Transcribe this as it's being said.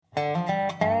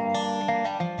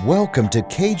Welcome to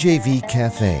KJV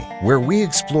Cafe, where we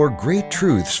explore great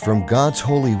truths from God's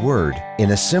holy word in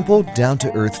a simple,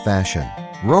 down-to-earth fashion.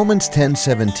 Romans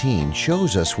 10:17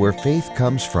 shows us where faith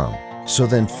comes from. So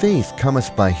then faith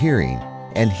cometh by hearing,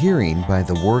 and hearing by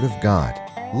the word of God.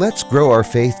 Let's grow our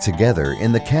faith together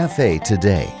in the cafe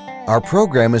today. Our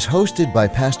program is hosted by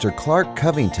Pastor Clark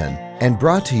Covington and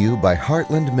brought to you by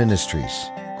Heartland Ministries.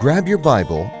 Grab your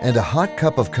Bible and a hot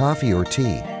cup of coffee or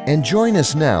tea, and join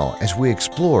us now as we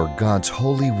explore God's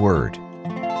holy word.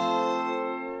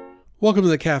 Welcome to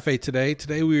the cafe today.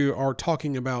 Today we are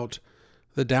talking about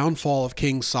the downfall of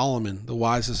King Solomon, the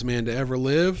wisest man to ever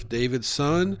live, David's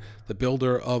son, the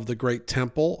builder of the great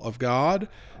temple of God,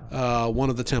 one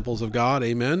of the temples of God,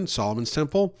 amen, Solomon's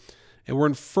temple. And we're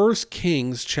in 1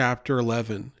 Kings chapter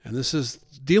 11, and this is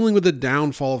dealing with the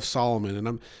downfall of Solomon. And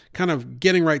I'm kind of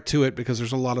getting right to it because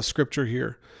there's a lot of scripture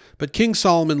here. But King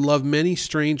Solomon loved many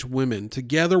strange women,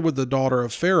 together with the daughter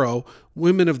of Pharaoh,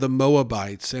 women of the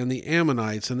Moabites and the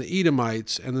Ammonites and the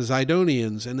Edomites and the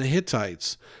Zidonians and the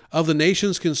Hittites, of the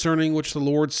nations concerning which the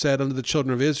Lord said unto the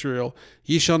children of Israel,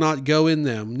 Ye shall not go in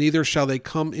them, neither shall they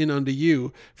come in unto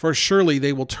you, for surely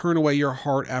they will turn away your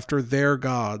heart after their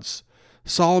gods.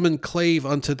 Solomon clave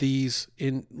unto these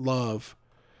in love.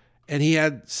 And he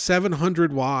had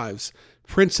 700 wives,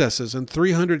 princesses, and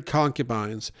 300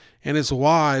 concubines, and his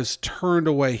wives turned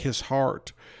away his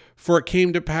heart. For it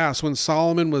came to pass when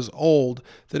Solomon was old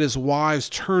that his wives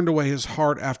turned away his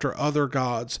heart after other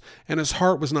gods, and his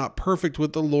heart was not perfect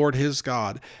with the Lord his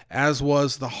God, as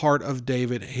was the heart of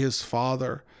David his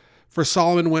father. For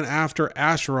Solomon went after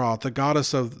Asheroth, the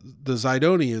goddess of the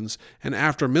Zidonians, and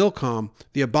after Milcom,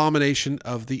 the abomination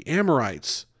of the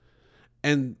Amorites.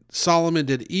 And Solomon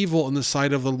did evil in the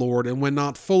sight of the Lord, and went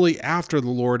not fully after the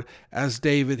Lord, as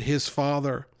David his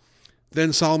father.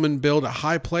 Then Solomon built a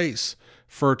high place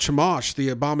for Chemosh, the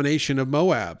abomination of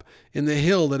Moab, in the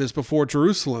hill that is before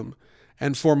Jerusalem,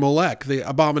 and for Molech, the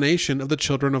abomination of the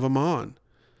children of Ammon.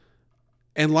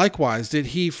 And likewise did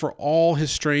he for all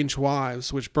his strange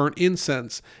wives, which burnt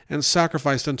incense and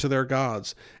sacrificed unto their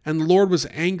gods. And the Lord was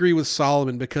angry with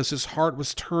Solomon, because his heart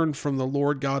was turned from the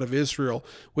Lord God of Israel,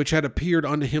 which had appeared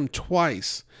unto him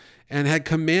twice, and had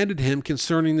commanded him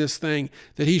concerning this thing,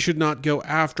 that he should not go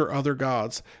after other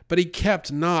gods. But he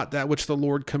kept not that which the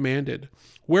Lord commanded.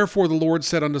 Wherefore the Lord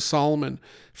said unto Solomon,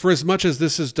 Forasmuch as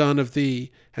this is done of thee,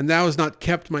 and thou hast not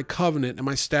kept my covenant and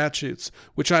my statutes,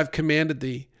 which I have commanded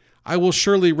thee, I will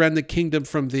surely rend the kingdom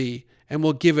from thee, and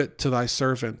will give it to thy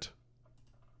servant.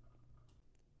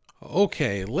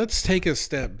 Okay, let's take a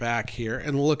step back here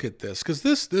and look at this, because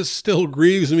this still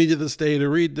grieves me to this day to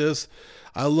read this.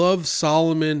 I love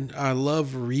Solomon. I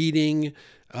love reading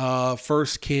 1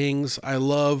 Kings. I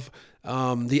love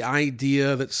the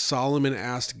idea that Solomon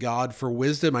asked God for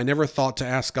wisdom. I never thought to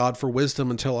ask God for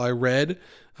wisdom until I read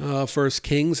 1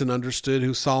 Kings and understood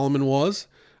who Solomon was.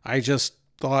 I just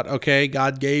thought, okay,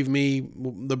 God gave me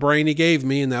the brain he gave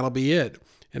me, and that'll be it.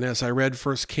 And as I read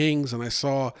 1 Kings and I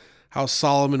saw how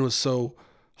Solomon was so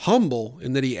humble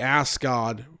in that he asked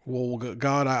God, well,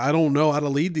 God, I don't know how to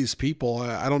lead these people.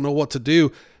 I don't know what to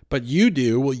do, but you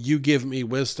do. Will you give me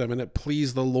wisdom? And it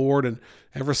pleased the Lord. And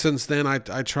ever since then, I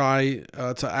try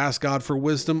to ask God for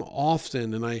wisdom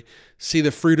often. And I see the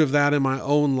fruit of that in my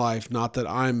own life. Not that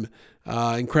I'm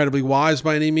incredibly wise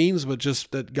by any means, but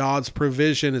just that God's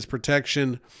provision, his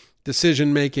protection,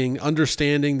 decision-making,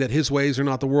 understanding that his ways are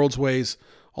not the world's ways,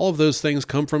 all of those things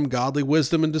come from godly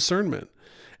wisdom and discernment.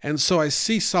 And so I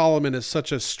see Solomon as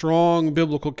such a strong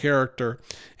biblical character,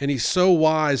 and he's so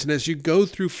wise. And as you go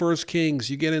through 1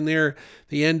 Kings, you get in there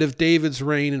the end of David's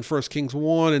reign in 1 Kings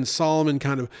 1, and Solomon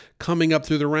kind of coming up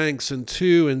through the ranks in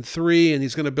 2 and 3, and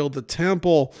he's going to build the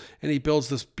temple, and he builds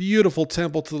this beautiful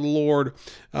temple to the Lord,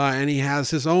 and he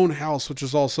has his own house, which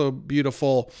is also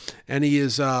beautiful, and he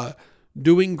is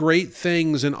doing great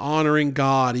things and honoring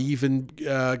God. He even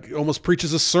almost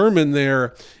preaches a sermon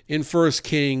there in 1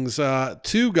 Kings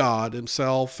to God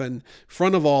himself and in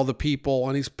front of all the people,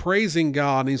 and he's praising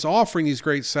God, and he's offering these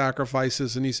great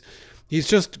sacrifices, and he's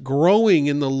just growing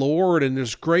in the Lord, and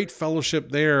there's great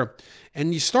fellowship there.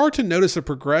 And you start to notice a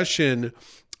progression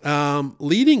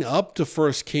leading up to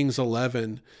 1 Kings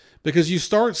 11, because you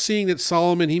start seeing that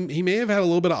Solomon, he may have had a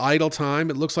little bit of idle time.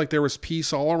 It looks like there was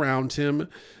peace all around him.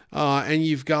 And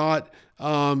you've got,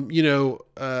 Solomon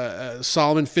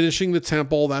finishing the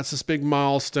temple. That's this big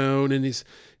milestone. And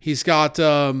he's got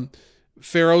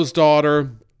Pharaoh's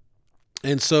daughter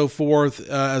and so forth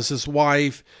as his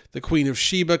wife. The Queen of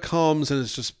Sheba comes and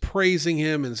is just praising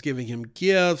him and is giving him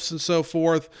gifts and so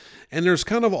forth. And there's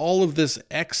kind of all of this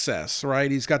excess, right?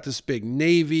 He's got this big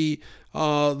navy.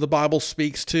 the Bible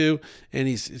speaks to, and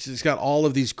he's got all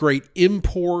of these great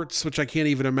imports, which I can't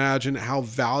even imagine how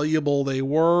valuable they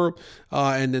were,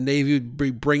 and the Navy would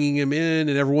be bringing him in,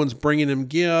 and everyone's bringing him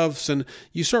gifts, and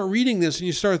you start reading this, and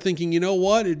you start thinking, you know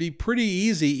what, it'd be pretty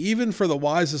easy, even for the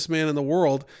wisest man in the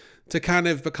world, to kind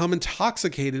of become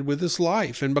intoxicated with this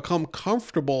life and become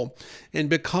comfortable and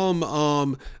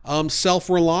become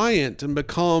self-reliant and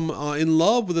become in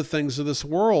love with the things of this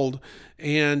world.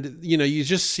 And, you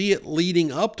just see it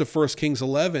leading up to 1 Kings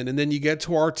 11. And then you get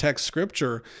to our text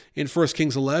scripture in 1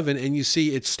 Kings 11, and you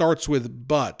see it starts with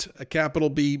but, a capital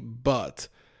B, but.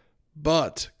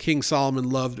 But King Solomon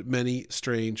loved many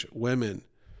strange women.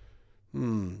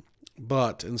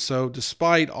 And so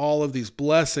despite all of these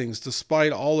blessings,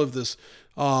 despite all of this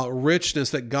richness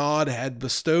that God had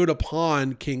bestowed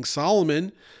upon King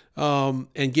Solomon,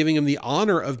 and giving him the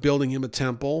honor of building him a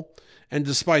temple, and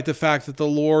despite the fact that the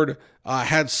Lord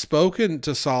had spoken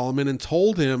to Solomon and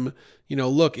told him,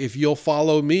 look, if you'll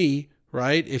follow me,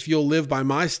 right, if you'll live by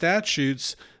my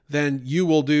statutes, then you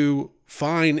will do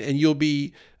fine, and you'll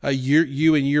be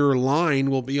you and your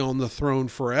line will be on the throne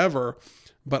forever.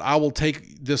 But I will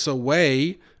take this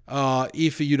away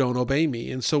if you don't obey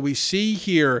me. And so we see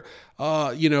here,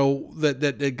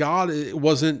 that God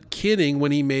wasn't kidding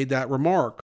when he made that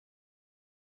remark.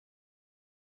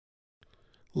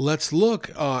 Let's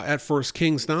look at 1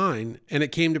 Kings 9. And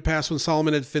it came to pass when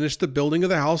Solomon had finished the building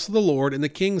of the house of the Lord and the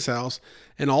king's house,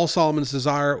 and all Solomon's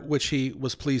desire which he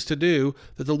was pleased to do,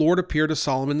 that the Lord appeared to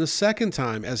Solomon the second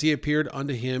time, as he appeared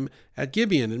unto him at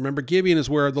Gibeon. And remember, Gibeon is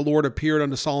where the Lord appeared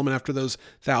unto Solomon after those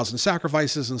 1,000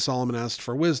 sacrifices, and Solomon asked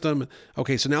for wisdom.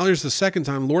 Okay, so now here's the second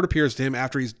time. The Lord appears to him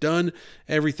after he's done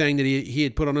everything that he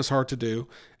had put on his heart to do.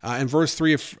 In verse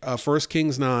 3 of 1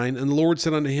 Kings 9, and the Lord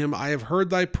said unto him, I have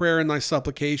heard thy prayer and thy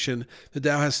supplication that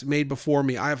thou hast made before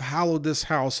me. I have hallowed this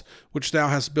house which thou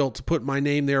hast built, to put my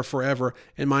name there forever,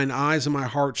 and mine eyes and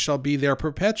my heart shall be there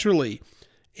perpetually.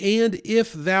 And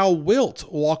if thou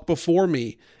wilt walk before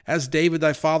me, as David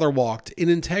thy father walked, in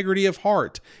integrity of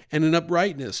heart and in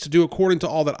uprightness, to do according to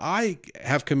all that I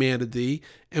have commanded thee,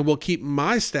 and will keep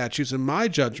my statutes and my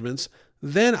judgments,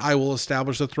 then I will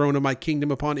establish the throne of my kingdom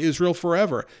upon Israel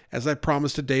forever, as I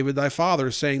promised to David thy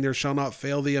father, saying, there shall not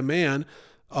fail thee a man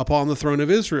upon the throne of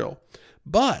Israel.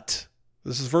 But,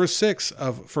 this is verse 6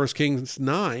 of 1 Kings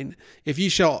 9, if ye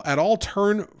shall at all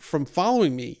turn from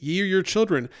following me, ye or your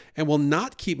children, and will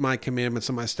not keep my commandments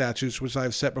and my statutes which I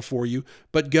have set before you,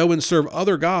 but go and serve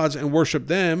other gods and worship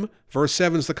them, verse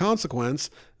 7 is the consequence,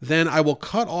 then I will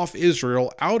cut off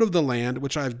Israel out of the land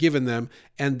which I have given them,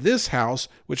 and this house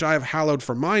which I have hallowed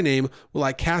for my name will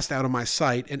I cast out of my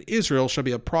sight, and Israel shall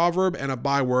be a proverb and a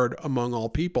byword among all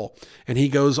people. And he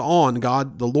goes on,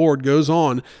 God, the Lord goes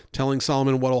on, telling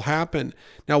Solomon what will happen.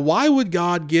 Now, why would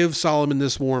God give Solomon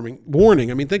this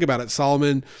warning? I mean, think about it.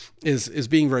 Solomon is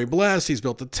being very blessed. He's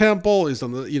built the temple. He's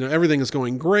done everything is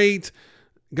going great.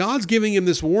 God's giving him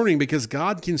this warning because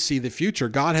God can see the future.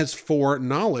 God has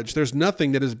foreknowledge. There's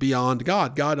nothing that is beyond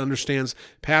God. God understands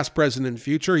past, present, and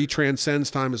future. He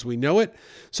transcends time as we know it.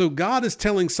 So God is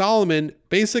telling Solomon,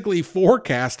 basically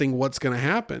forecasting what's going to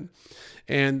happen.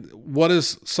 And what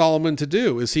is Solomon to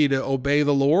do? Is he to obey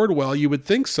the Lord? Well, you would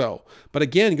think so. But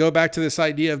again, go back to this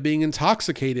idea of being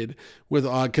intoxicated with,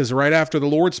 because right after the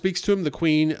Lord speaks to him, the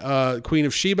Queen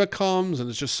of Sheba comes and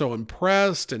is just so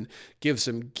impressed and gives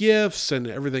him gifts and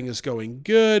everything is going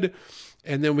good.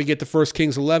 And then we get to 1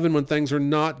 Kings 11 when things are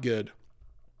not good.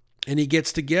 And he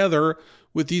gets together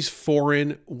with these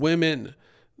foreign women.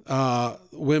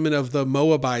 Women of the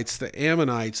Moabites, the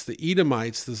Ammonites, the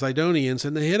Edomites, the Zidonians,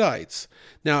 and the Hittites.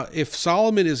 Now, if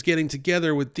Solomon is getting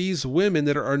together with these women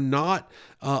that are not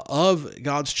of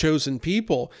God's chosen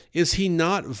people, is he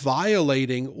not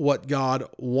violating what God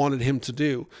wanted him to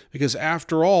do? Because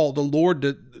after all, the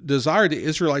Lord desired the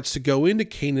Israelites to go into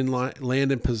Canaan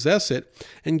land and possess it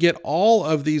and get all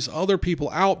of these other people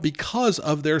out because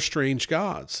of their strange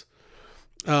gods.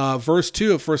 Verse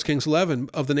 2 of 1 Kings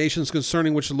 11, of the nations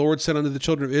concerning which the Lord said unto the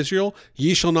children of Israel,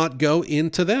 ye shall not go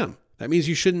into them. That means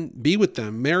you shouldn't be with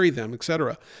them, marry them,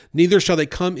 etc. Neither shall they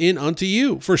come in unto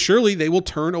you, for surely they will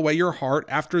turn away your heart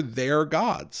after their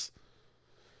gods.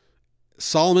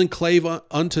 Solomon clave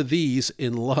unto these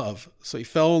in love. So he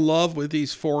fell in love with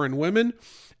these foreign women,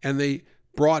 and they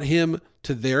brought him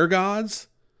to their gods.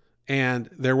 And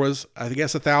there was, I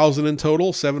guess, 1,000 in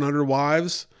total, 700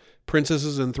 wives,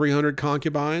 princesses, and 300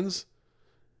 concubines,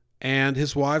 and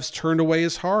his wives turned away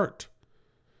his heart.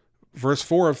 Verse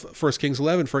 4 of 1 Kings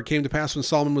 11, for it came to pass when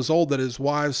Solomon was old that his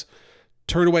wives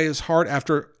turned away his heart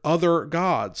after other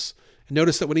gods. And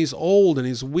notice that when he's old and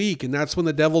he's weak, and that's when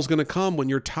the devil's going to come, when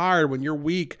you're tired, when you're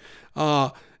weak,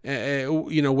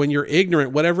 when you're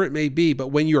ignorant, whatever it may be. But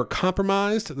when you're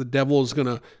compromised, the devil is going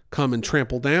to come and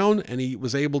trample down. And he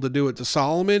was able to do it to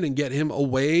Solomon and get him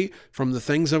away from the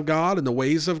things of God and the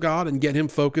ways of God and get him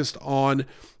focused on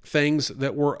things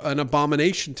that were an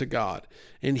abomination to God.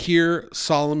 And here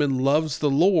Solomon loves the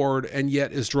Lord and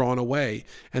yet is drawn away.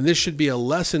 And this should be a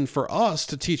lesson for us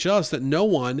to teach us that no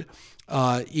one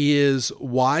is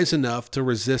wise enough to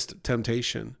resist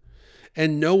temptation.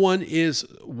 And no one is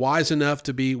wise enough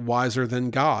to be wiser than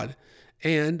God.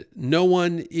 And no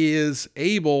one is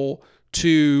able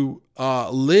to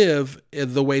live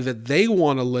the way that they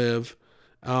want to live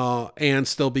and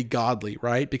still be godly,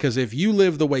 right? Because if you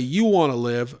live the way you want to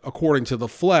live according to the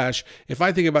flesh, if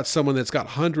I think about someone that's got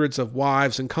hundreds of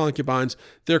wives and concubines,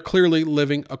 they're clearly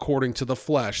living according to the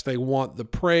flesh. They want the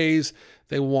praise.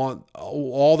 They want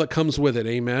all that comes with it.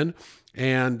 Amen.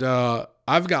 And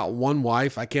I've got one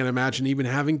wife. I can't imagine even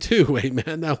having two.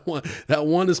 Amen. That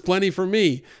one is plenty for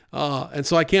me. And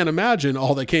so I can't imagine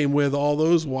all that came with all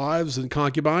those wives and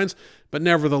concubines. But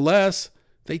nevertheless,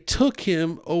 they took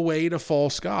him away to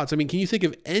false gods. I mean, can you think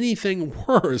of anything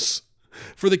worse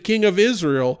for the king of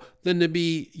Israel than to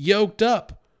be yoked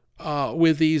up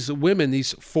with these women,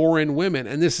 these foreign women?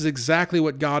 And this is exactly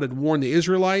what God had warned the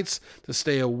Israelites to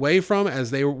stay away from as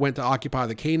they went to occupy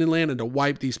the Canaan land and to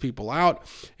wipe these people out.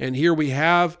 And here we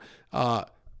have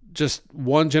just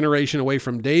one generation away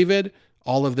from David,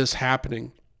 all of this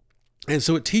happening. And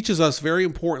so it teaches us very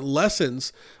important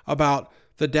lessons about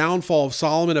the downfall of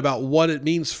Solomon, about what it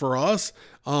means for us.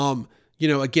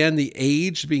 Again, the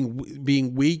age,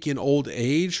 being weak in old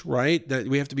age, right? That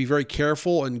we have to be very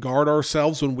careful and guard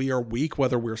ourselves when we are weak,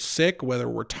 whether we're sick, whether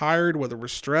we're tired, whether we're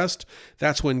stressed.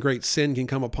 That's when great sin can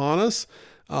come upon us.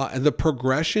 And the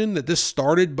progression that this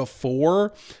started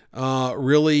before,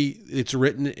 really, it's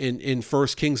written in 1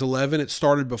 Kings 11. It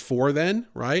started before then,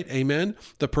 right? Amen.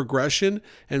 The progression,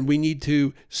 and we need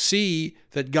to see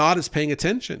that God is paying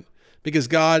attention. Because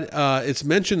God, it's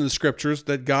mentioned in the scriptures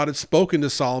that God had spoken to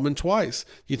Solomon twice.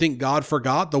 You think God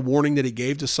forgot the warning that he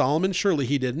gave to Solomon? Surely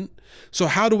he didn't. So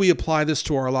how do we apply this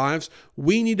to our lives?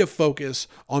 We need to focus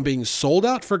on being sold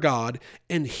out for God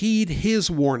and heed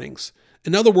his warnings.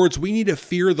 In other words, we need to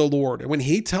fear the Lord. And when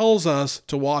he tells us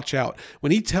to watch out,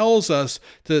 when he tells us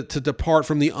to depart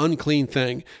from the unclean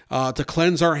thing, to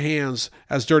cleanse our hands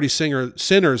as dirty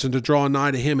sinners and to draw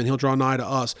nigh to him and he'll draw nigh to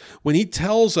us. When he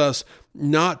tells us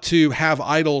not to have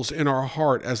idols in our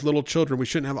heart as little children, we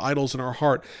shouldn't have idols in our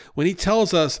heart. When he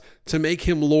tells us to make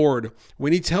him Lord,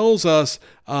 when he tells us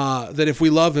that if we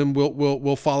love him,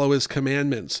 we'll follow his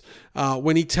commandments,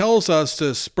 when he tells us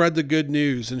to spread the good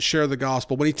news and share the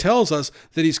gospel, when he tells us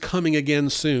that he's coming again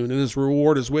soon and his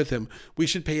reward is with him, we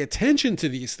should pay attention to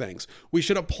these things. We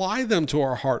should apply them to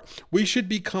our heart. We should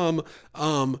become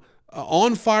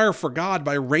on fire for God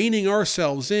by reining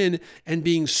ourselves in and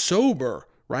being sober,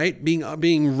 right?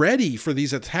 Being ready for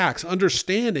these attacks,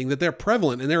 understanding that they're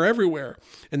prevalent and they're everywhere,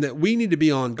 and that we need to be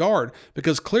on guard,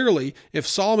 because clearly if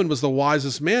Solomon was the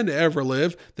wisest man to ever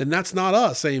live, then that's not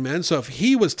us. Amen. So if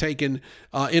he was taken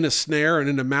in a snare and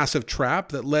in a massive trap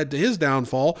that led to his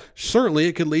downfall, certainly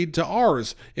it could lead to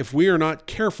ours if we are not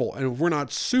careful and if we're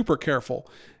not super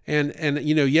careful. And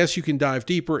yes, you can dive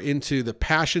deeper into the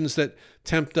passions that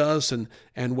tempt us, and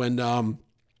when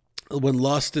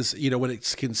lust is, when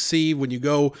it's conceived, when you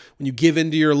give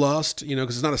into your lust,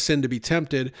 because it's not a sin to be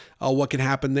tempted, what can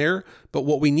happen there. But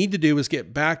what we need to do is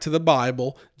get back to the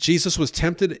Bible. Jesus was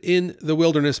tempted in the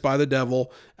wilderness by the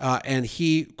devil, and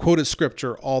he quoted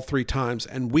scripture all 3 times.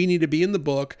 And we need to be in the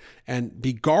book and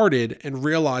be guarded and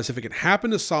realize if it can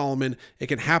happen to Solomon, it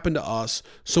can happen to us.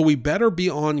 So we better be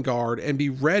on guard and be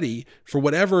ready for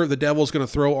whatever the devil is going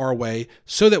to throw our way,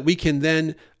 so that we can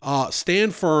then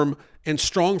stand firm and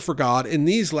strong for God in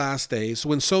these last days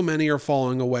when so many are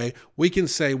falling away. We can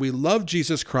say we love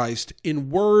Jesus Christ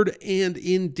in word and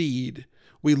in deed.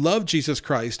 We love Jesus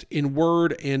Christ in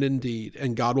word and in deed,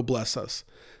 and God will bless us.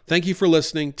 Thank you for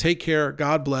listening. Take care.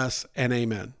 God bless, and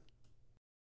amen.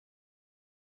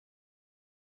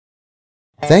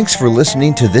 Thanks for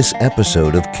listening to this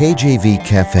episode of KJV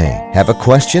Cafe. Have a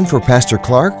question for Pastor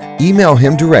Clark? Email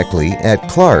him directly at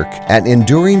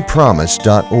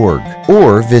clark@enduringpromise.org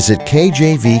or visit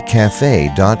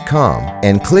kjvcafe.com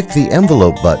and click the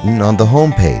envelope button on the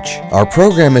homepage. Our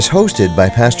program is hosted by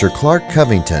Pastor Clark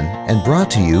Covington and brought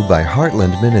to you by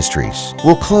Heartland Ministries.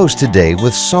 We'll close today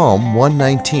with Psalm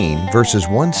 119, verses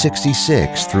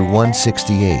 166 through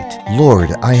 168.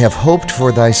 Lord, I have hoped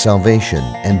for thy salvation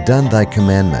and done thy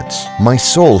commandments. My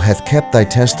soul hath kept thy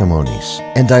testimonies,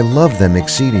 and I love them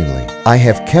exceedingly. I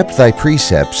have kept thy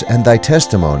precepts and thy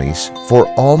testimonies, for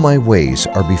all my ways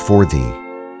are before thee.